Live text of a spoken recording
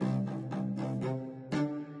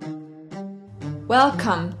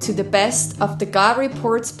Welcome to the Best of the God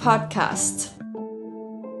Reports podcast.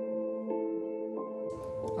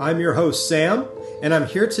 I'm your host, Sam, and I'm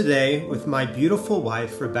here today with my beautiful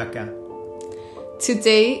wife, Rebecca.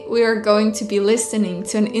 Today, we are going to be listening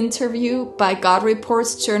to an interview by God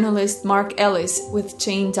Reports journalist Mark Ellis with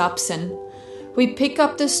Jane Dobson. We pick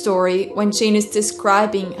up the story when Jane is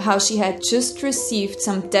describing how she had just received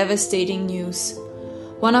some devastating news.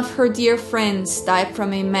 One of her dear friends died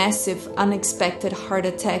from a massive, unexpected heart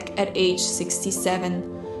attack at age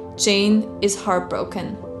 67. Jane is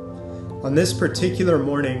heartbroken. On this particular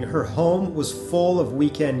morning, her home was full of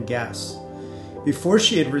weekend guests. Before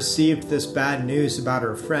she had received this bad news about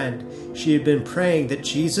her friend, she had been praying that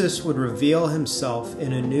Jesus would reveal himself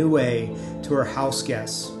in a new way to her house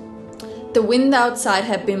guests. The wind outside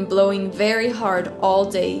had been blowing very hard all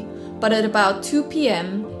day, but at about 2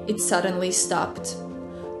 p.m., it suddenly stopped.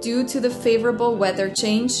 Due to the favorable weather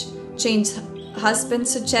change, Jane's husband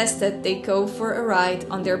suggested they go for a ride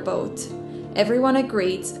on their boat. Everyone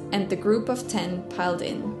agreed, and the group of 10 piled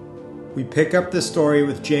in. We pick up the story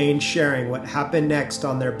with Jane sharing what happened next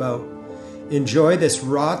on their boat. Enjoy this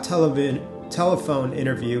raw telephone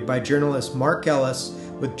interview by journalist Mark Ellis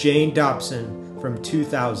with Jane Dobson from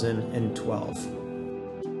 2012.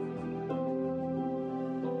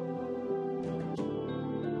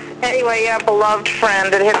 Anyway, a beloved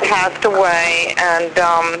friend that had passed away, and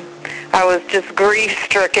I was just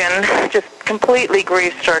grief-stricken, just completely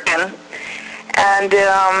grief-stricken. And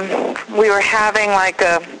we were having like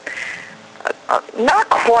a not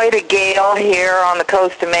quite a gale here on the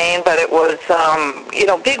coast of Maine, but it was,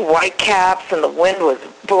 big white caps, and the wind was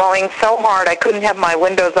blowing so hard I couldn't have my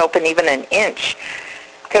windows open even an inch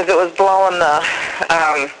because it was blowing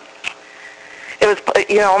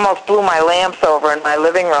almost blew my lamps over in my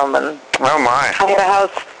living room. And oh my! I had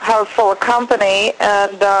a house full of company,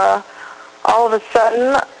 and all of a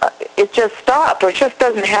sudden it just stopped. It just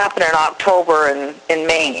doesn't happen in October in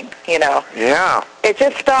Maine, Yeah. It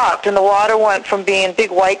just stopped, and the water went from being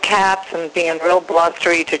big white caps and being real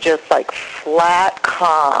blustery to just like flat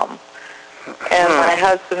calm. And my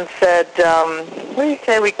husband said, what do you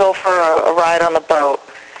say we go for a ride on the boat?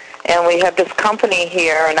 And we had this company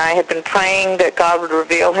here, and I had been praying that God would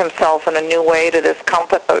reveal himself in a new way to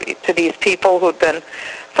to these people who'd been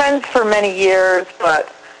friends for many years,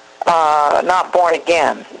 but not born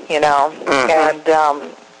again, And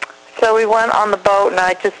so we went on the boat,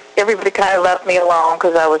 and everybody kind of left me alone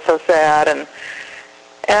because I was so sad,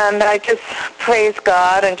 and I just praised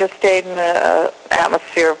God and just stayed in the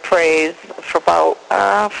atmosphere of praise for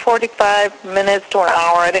about 45 minutes to an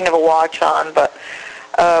hour. I didn't have a watch on, but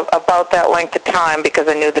about that length of time because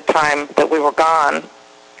I knew the time that we were gone.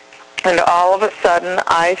 And all of a sudden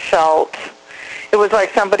I felt, it was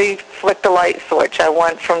like somebody flicked a light switch. I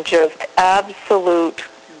went from just absolute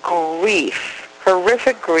grief,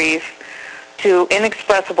 horrific grief, to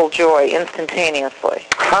inexpressible joy instantaneously.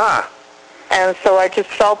 Huh. And so I just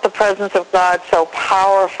felt the presence of God so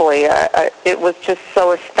powerfully. It was just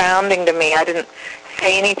so astounding to me. I didn't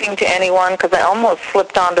say anything to anyone because I almost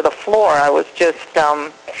slipped onto the floor. I was just,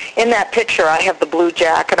 in that picture I have the blue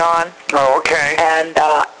jacket on. Oh, okay. And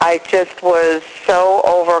I just was so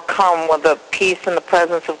overcome with the peace and the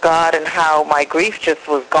presence of God and how my grief just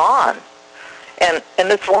was gone. And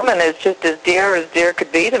this woman is just as dear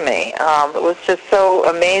could be to me. It was just so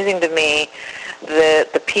amazing to me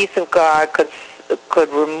that the peace of God could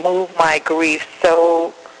remove my grief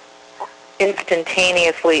so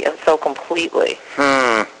instantaneously and so completely.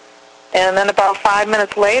 And then about 5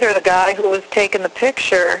 minutes later, the guy who was taking the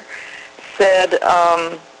picture said,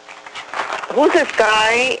 who's this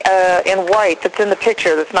guy in white that's in the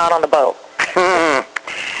picture that's not on the boat?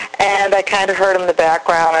 And I kind of heard him in the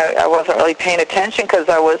background. I wasn't really paying attention because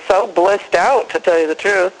I was so blissed out, to tell you the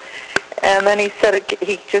truth. And then he said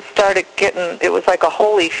he just started getting, it was like a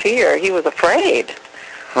holy fear. He was afraid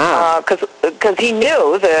because he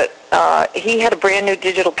knew that he had a brand new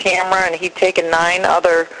digital camera, and he'd taken 9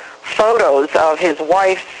 other photos of his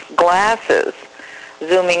wife's glasses,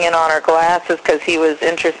 zooming in on her glasses because he was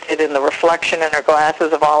interested in the reflection in her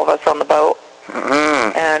glasses of all of us on the boat.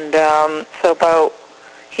 And so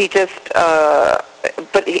he just,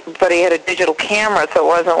 but he had a digital camera, so it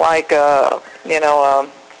wasn't like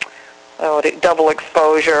double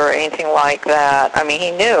exposure or anything like that. I mean,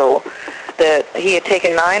 he knew that he had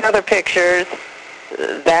taken 9 other pictures.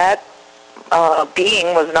 That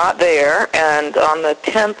being was not there, and on the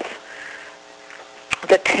 10th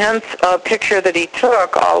picture that he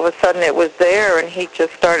took, all of a sudden it was there, and he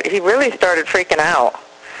really started freaking out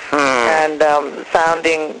and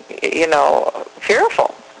sounding,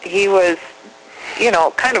 fearful. He was,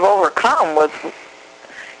 kind of overcome with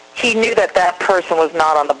he knew that that person was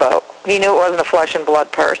not on the boat. He knew it wasn't a flesh and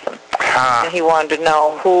blood person. And he wanted to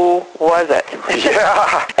know who was it.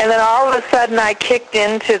 Yeah. And then all of a sudden I kicked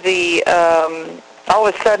into the, all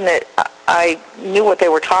of a sudden I knew what they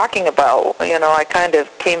were talking about. You know, I kind of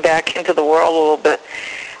came back into the world a little bit.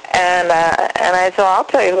 And I said, I'll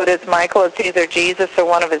tell you who it is, Michael. It's either Jesus or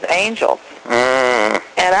one of his angels. And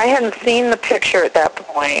I hadn't seen the picture at that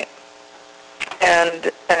point.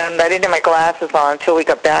 And I didn't have my glasses on until we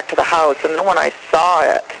got back to the house. And then when I saw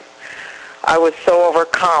it, I was so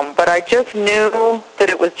overcome. But I just knew that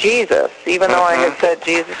it was Jesus, even though I had said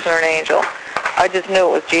Jesus or an angel. I just knew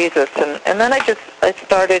it was Jesus. And then I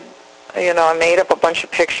started, you know, I made up a bunch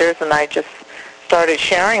of pictures, and I just started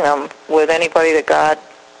sharing them with anybody that God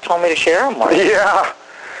told me to share them with. Yeah.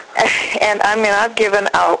 And I mean, I've given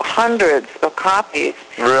out hundreds of copies.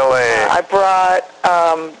 Really? I brought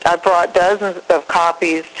dozens of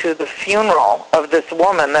copies to the funeral of this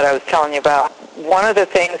woman that I was telling you about. One of the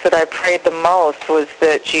things that I prayed the most was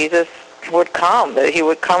that Jesus would come, that he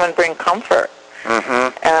would come and bring comfort,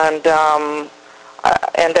 and that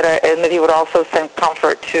he would also send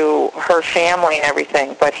comfort to her family and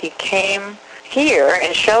everything. But he came here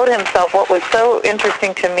and showed himself. What was so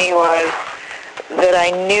interesting to me was that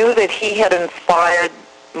I knew that he had inspired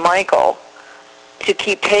Michael to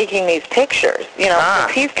keep taking these pictures. You know,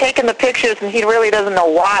 he's taking the pictures and he really doesn't know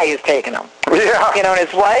why he's taking them. Yeah. You know, and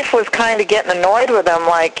his wife was kind of getting annoyed with him,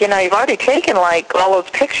 like, you know, you've already taken, like, all those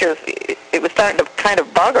pictures. It was starting to kind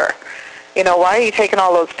of bug her. You know, why are you taking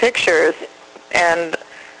all those pictures? And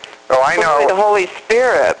I know. The Holy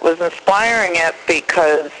Spirit was inspiring it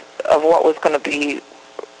because of what was going to be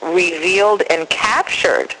revealed and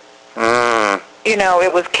captured. You know,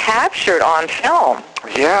 it was captured on film.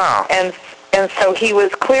 Yeah. And so he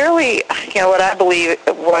was clearly, you know, what I believe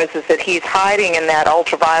it was is that he's hiding in that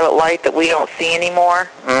ultraviolet light that we don't see anymore.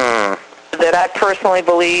 That I personally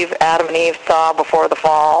believe Adam and Eve saw before the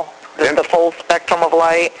fall, the full spectrum of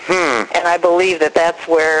light. And I believe that that's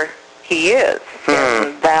where he is,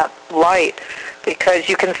 in that light, because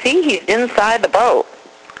you can see he's inside the boat.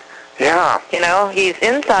 Yeah. You know, he's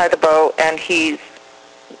inside the boat and he's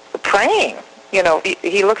praying. You know,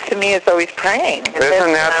 he looks to me as though he's praying.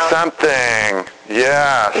 Isn't that something?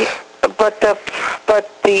 Yes. But the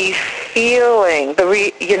feeling,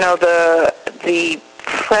 the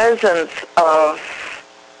presence of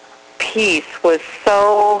peace was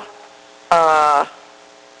so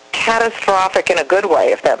catastrophic in a good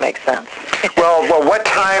way, if that makes sense. Well, what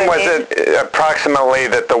time was it approximately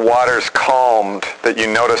that the waters calmed, that you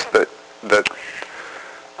noticed that?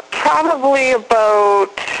 Probably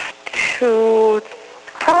about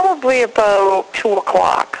 2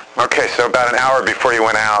 o'clock. Okay, so about an hour before you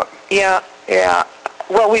went out. Yeah.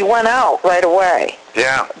 Well, we went out right away.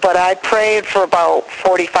 Yeah. But I prayed for about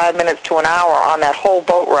 45 minutes to an hour on that whole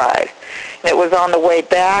boat ride. And it was on the way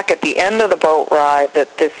back at the end of the boat ride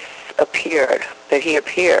that this appeared, that he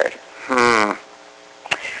appeared.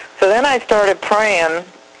 So then I started praying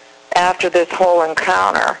after this whole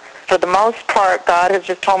encounter. For the most part, God has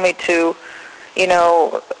just told me to, you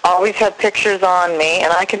know, always have pictures on me,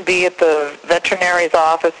 and I can be at the veterinary's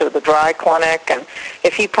office or the dry clinic, and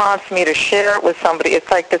if he prompts me to share it with somebody, it's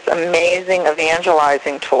like this amazing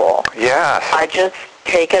evangelizing tool. Yes. I just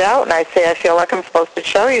take it out, and I say, I feel like I'm supposed to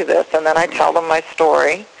show you this, and then I tell them my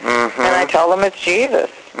story, and I tell them it's Jesus.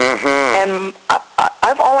 And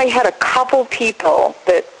I've only had a couple people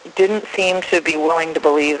that didn't seem to be willing to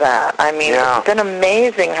believe that. I mean, It's been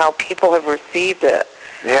amazing how people have received it.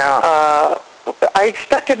 Yeah. I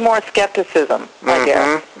expected more skepticism, I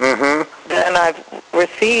guess, than I've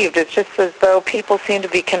received. It's just as though people seem to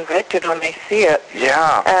be convicted when they see it.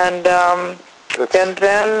 Yeah. And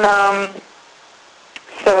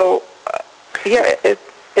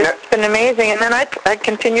it's been amazing. And then I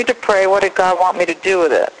continued to pray, what did God want me to do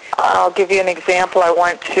with it? I'll give you an example. I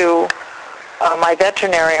went to my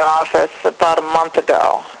veterinary office about a month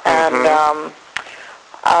ago, and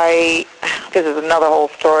this is another whole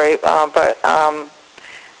story, but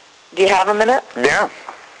do you have a minute? Yeah.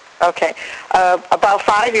 Okay. About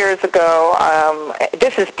 5 years ago,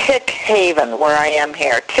 this is tick haven where I am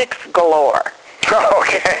here. Ticks galore.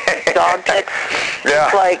 Okay. Dog ticks. Yeah.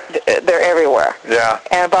 It's like they're everywhere. Yeah.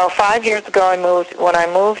 And about 5 years ago, when I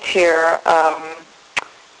moved here,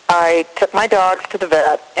 I took my dogs to the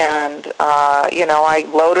vet, and I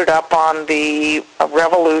loaded up on the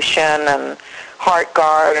Revolution and Heart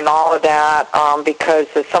Guard and all of that because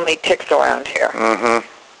there's so many ticks around here.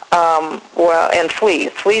 And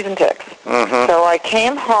fleas and ticks. So I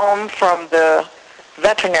came home from the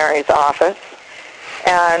veterinary's office,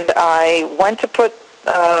 and I went to put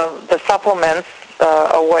the supplements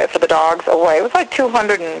away for the dogs away. It was like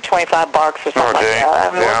 $225 or something like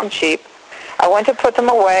that. I mean, it wasn't cheap. I went to put them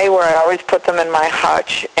away where I always put them in my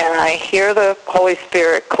hutch, and I hear the Holy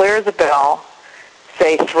Spirit clear as a bell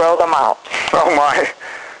say, "Throw them out." Oh my!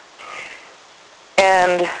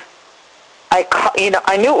 And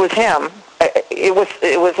I knew it was him. It was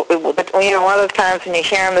one of those times when you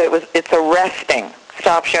hear him that it's arresting,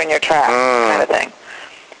 stops you in your tracks, kind of thing.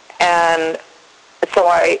 And so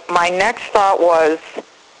my next thought was,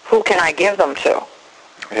 who can I give them to?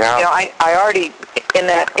 Yeah. I already in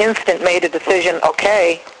that instant made a decision.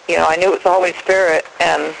 Okay, I knew it was the Holy Spirit,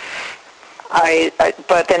 and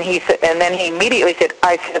but then he said, and then he immediately said,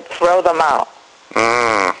 I said, throw them out.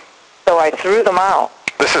 So I threw them out.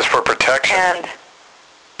 This is for protection. And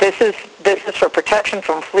this is for protection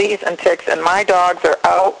from fleas and ticks. And my dogs are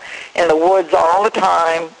out in the woods all the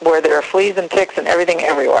time, where there are fleas and ticks and everything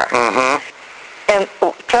everywhere. And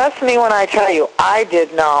trust me when I tell you, I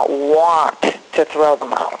did not want to throw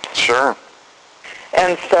them out. Sure.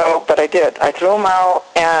 And so, but I did. I threw them out,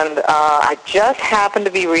 and I just happened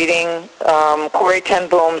to be reading Corrie ten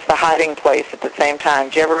Boom's The Hiding Place at the same time.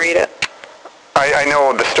 Did you ever read it? I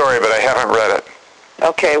know the story, but I haven't read it.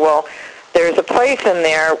 Okay, well, there's a place in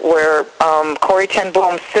there where Corrie ten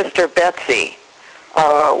Boom's sister, Betsy,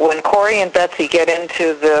 when Corrie and Betsy get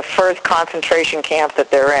into the first concentration camp that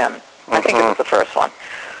they're in, I think it was the first one,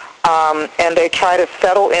 and they try to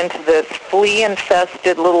settle into this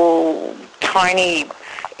flea-infested little tiny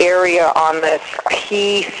area on this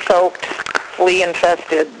pea-soaked,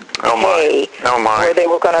 flea-infested hay where they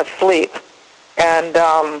were going to sleep.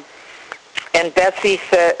 And Betsy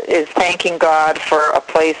is thanking God for a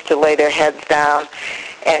place to lay their heads down,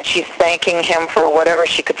 and she's thanking him for whatever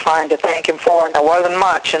she could find to thank him for, and there wasn't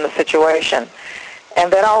much in the situation.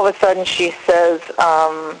 And then all of a sudden she says,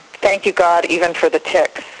 thank you, God, even for the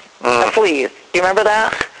ticks, the fleas. Do you remember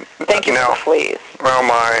that? Thank you for the fleas. Oh,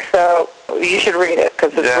 my. So you should read it,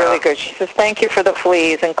 because it's really good. She says, thank you for the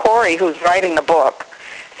fleas. And Corrie, who's writing the book,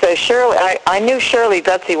 says, I knew surely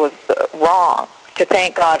Betsy was wrong to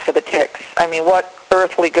thank God for the ticks. I mean, what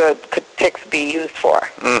earthly good could ticks be used for?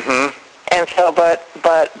 And so, but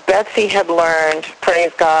Betsy had learned,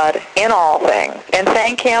 praise God, in all things, and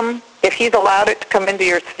thank him if he's allowed it to come into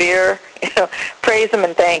your sphere. Praise him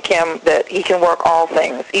and thank him that he can work all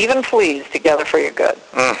things, even fleas, together for your good.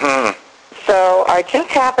 So I just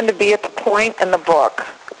happened to be at the point in the book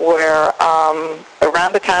where,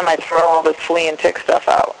 around the time I throw all this flea and tick stuff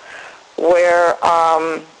out, where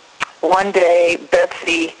one day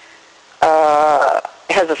Betsy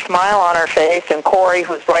has a smile on her face, and Corrie,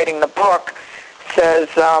 who's writing the book, says,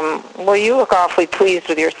 well, you look awfully pleased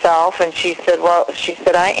with yourself. And she said,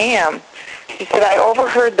 I am. She said, I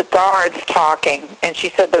overheard the guards talking, and she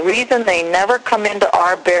said, the reason they never come into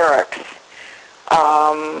our barracks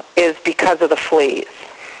is because of the fleas.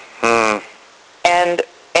 And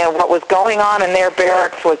what was going on in their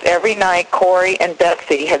barracks was every night Corrie and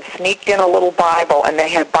Betsy had sneaked in a little Bible, and they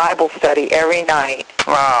had Bible study every night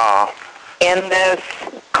in this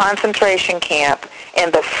concentration camp,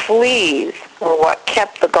 and the fleas were what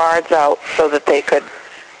kept the guards out so that they could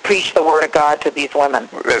preach the Word of God to these women.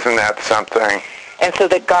 Isn't that something? And so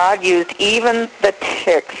that God used even the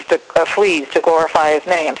ticks, fleas, to glorify His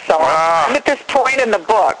name. So I'm at this point in the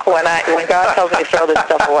book when God tells me to throw this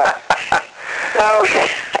stuff away. So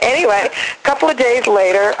anyway, a couple of days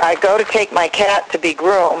later, I go to take my cat to be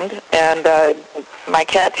groomed, and my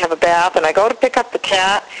cat to have a bath, and I go to pick up the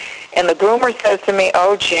cat, and the groomer says to me,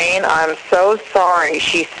 oh, Jane, I'm so sorry.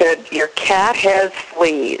 She said, your cat has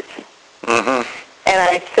fleas. And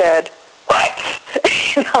I said, what?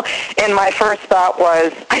 And my first thought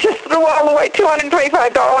was, I just threw all the way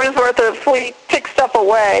 $225 worth of flea tick stuff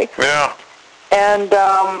away. Yeah. And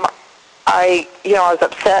I was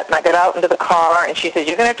upset, and I got out into the car, and she said,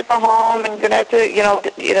 you're going to have to go home, and you're going to have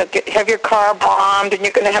to, have your car bombed, and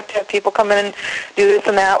you're going to have people come in and do this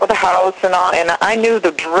and that with the house and all. And I knew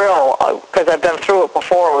the drill, because I've been through it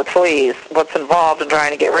before with fleas, what's involved in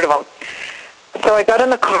trying to get rid of them. So I got in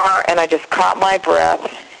the car, and I just caught my breath,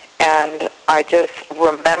 and I just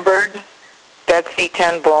remembered Betsy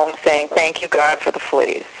ten Boom saying, thank you, God, for the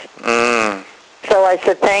fleas. So I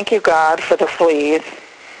said, thank you, God, for the fleas.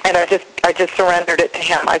 And I just surrendered it to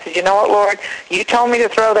him. I said, you know what, Lord? You told me to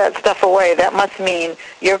throw that stuff away. That must mean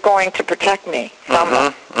you're going to protect me from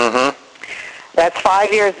them. That's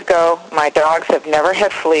 5 years ago. My dogs have never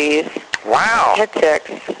had fleas. Wow. Had ticks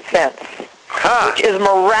since. which is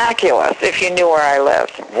miraculous if you knew where I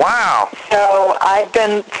lived. Wow. So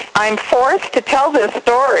I'm forced to tell this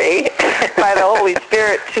story by the Holy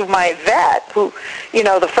Spirit to my vet, who,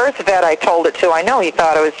 the first vet I told it to, I know he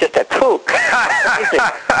thought I was just a kook.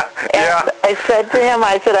 Yeah. And I said to him,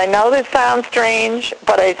 I know this sounds strange,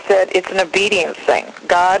 but I said, it's an obedience thing.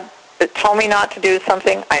 God told me not to do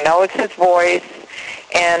something. I know it's his voice.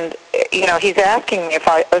 And, he's asking me if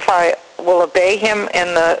I will obey him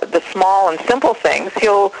in the small and simple things,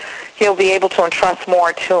 he'll be able to entrust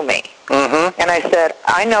more to me. Mm-hmm. And I said,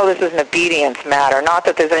 I know this is an obedience matter, not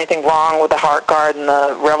that there's anything wrong with the Heart Guard and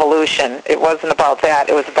the Revolution. It wasn't about that.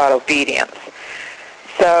 It was about obedience.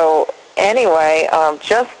 So anyway,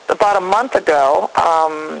 just about a month ago,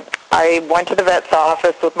 I went to the vet's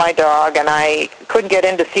office with my dog, and I couldn't get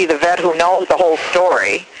in to see the vet who knows the whole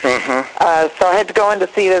story. Mm-hmm. So I had to go in to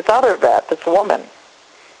see this other vet, this woman.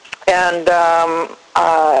 And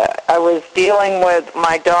I was dealing with,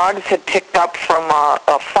 my dogs had picked up from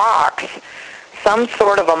a fox some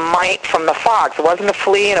sort of a mite from the fox. It wasn't a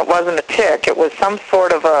flea and it wasn't a tick. It was some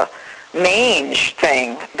sort of a mange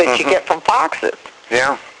thing that you get from foxes.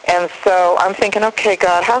 Yeah. And so I'm thinking, okay,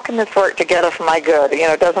 God, how can this work together for my good?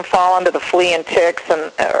 It doesn't fall under the flea and ticks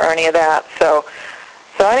or any of that. So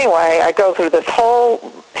anyway, I go through this whole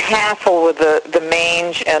hassle with the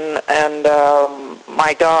mange and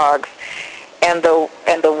my dogs, and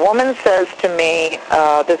the woman says to me,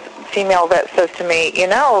 this female vet says to me,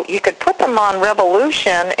 you could put them on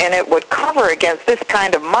Revolution and it would cover against this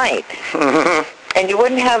kind of mite, and you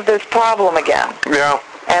wouldn't have this problem again. Yeah.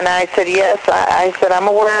 And I said, yes. I said, I'm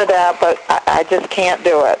aware of that, but I just can't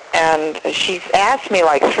do it. And she's asked me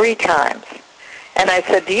like 3 times. And I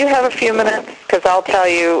said, do you have a few minutes? Because I'll tell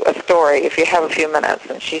you a story if you have a few minutes.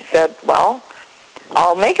 And she said, well,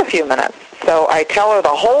 I'll make a few minutes. So I tell her the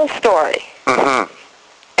whole story. Mm-hmm.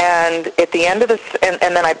 And at the end of and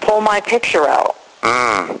then I pull my picture out.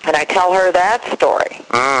 Mm. And I tell her that story.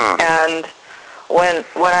 Mm. And when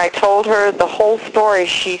I told her the whole story,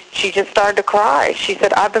 she just started to cry. She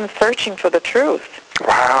said, I've been searching for the truth.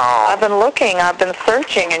 Wow. I've been looking, I've been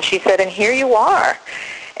searching. And she said, and here you are.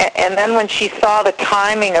 And then when she saw the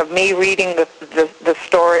timing of me reading the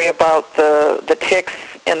story about the ticks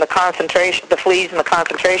in the fleas in the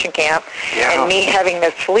concentration camp, and me having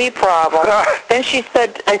this flea problem, then she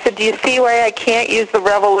said, I said, do you see why I can't use the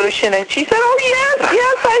Revolution? And she said, oh,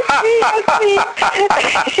 yes, I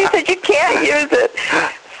see. She said, you can't use it.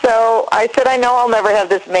 So I said, I know I'll never have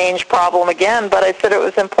this mange problem again, but I said it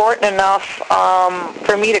was important enough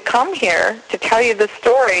for me to come here to tell you this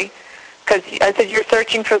story, because I said, you're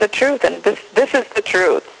searching for the truth, and this is the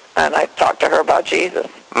truth. And I talked to her about Jesus.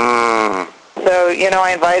 Mm. So,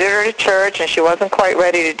 I invited her to church, and she wasn't quite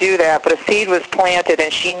ready to do that, but a seed was planted,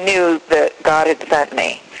 and she knew that God had sent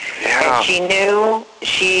me. Yeah. And she knew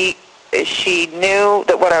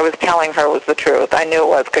that what I was telling her was the truth. I knew it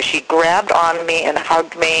was, because she grabbed on me and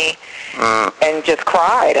hugged me and just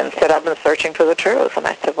cried and said, I've been searching for the truth. And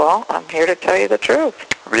I said, well, I'm here to tell you the truth.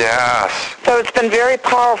 Yes. So it's been very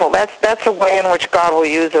powerful. That's a way in which God will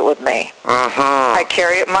use it with me. Mm-hmm. I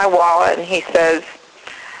carry it in my wallet, and he says,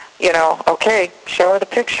 okay, show her the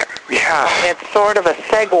picture. Yeah. And it's sort of a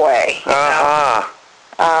segue. Uh-huh.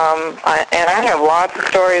 And I have lots of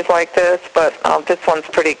stories like this, but this one's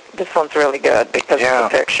really good because of the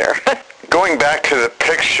picture. Going back to the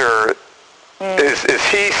picture, is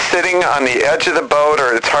he sitting on the edge of the boat,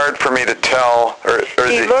 or it's hard for me to tell? Or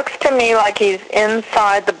he looks to me like he's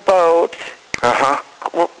inside the boat,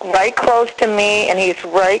 right close to me, and he's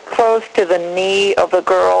right close to the knee of the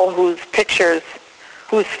girl whose face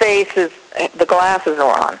the glasses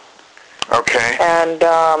are on. Okay. And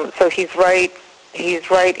so he's right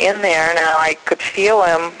in there. Now I could feel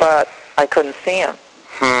him, but I couldn't see him.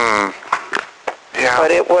 Yeah.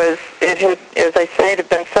 But it had, as I say, it had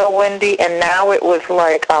been so windy, and now it was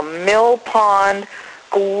like a mill pond,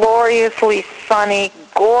 gloriously sunny,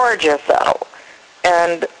 gorgeous out.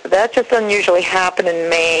 And that just doesn't usually happen in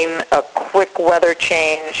Maine, a quick weather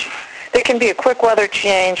change. There can be a quick weather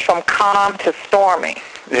change from calm to stormy.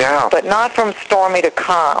 Yeah. But not from stormy to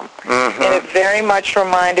calm. Mm-hmm. And it very much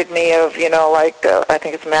reminded me of, I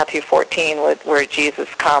think it's Matthew 14 where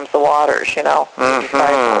Jesus calms the waters, the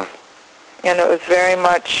disciples. And it was very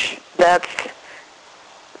much, that's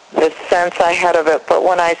the sense I had of it. But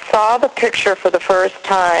when I saw the picture for the first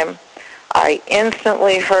time, I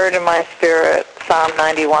instantly heard in my spirit Psalm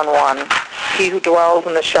 91:1. He who dwells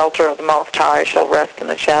in the shelter of the Most High shall rest in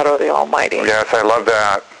the shadow of the Almighty. Yes, I love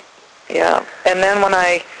that. Yeah. And then when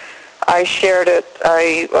I I shared it.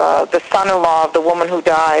 The son-in-law of the woman who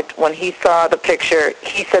died, when he saw the picture,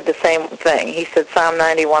 he said the same thing. He said Psalm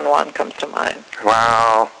 91:1 comes to mind.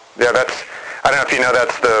 Wow. Yeah, I don't know if you know,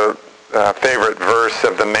 that's the favorite verse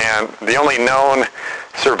of the man, the only known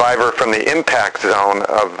survivor from the impact zone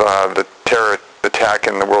of the terror attack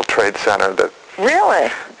in the World Trade Center. Really?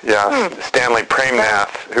 Yeah, Stanley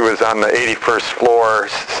Premnath, who was on the 81st floor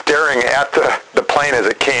staring at the plane as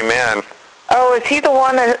it came in. Oh, is he the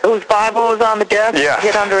one whose Bible was on the desk? Yes.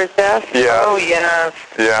 Hid under his desk? Yeah. Oh, yes.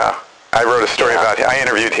 Yeah. I wrote a story about him. I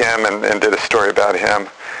interviewed him and did a story about him.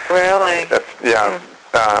 Really? Yeah.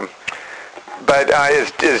 But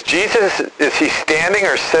is Jesus, is he standing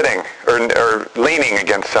or sitting or leaning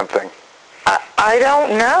against something? I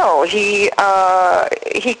don't know. He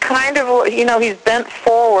kind of, he's bent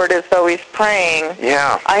forward as though he's praying.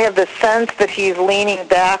 Yeah. I have the sense that he's leaning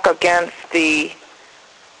back against the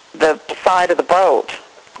side of the boat.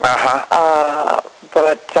 Uh-huh.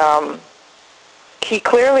 But he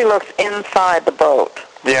clearly looks inside the boat.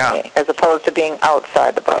 Yeah. As opposed to being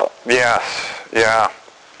outside the boat. Yes. Yeah.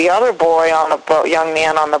 The other boy on the boat, young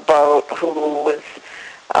man on the boat, who was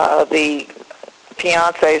the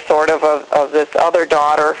fiance sort of this other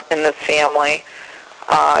daughter in this family,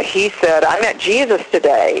 he said, I met Jesus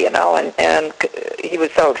today, and he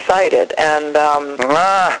was so excited. And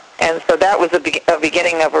so that was a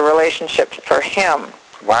beginning of a relationship for him.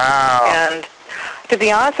 Wow. And to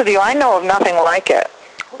be honest with you, I know of nothing like it.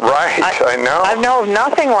 Right, I know. I know of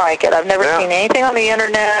nothing like it. I've never seen anything on the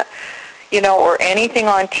internet, or anything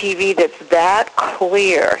on TV that's that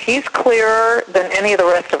clear. He's clearer than any of the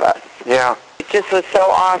rest of us. Yeah. It just was so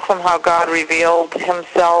awesome how God revealed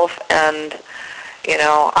himself, and,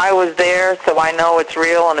 I was there, so I know it's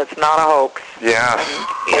real and it's not a hoax. Yes.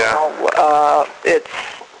 And,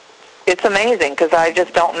 it's amazing because I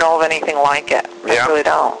just don't know of anything like it. I really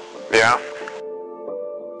don't. Yeah.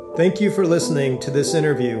 Thank you for listening to this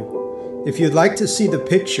interview. If you'd like to see the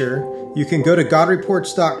picture, you can go to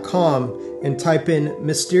godreports.com and type in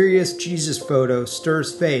Mysterious Jesus Photo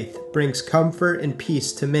Stirs Faith, Brings Comfort and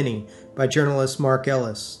Peace to Many by journalist Mark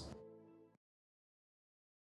Ellis.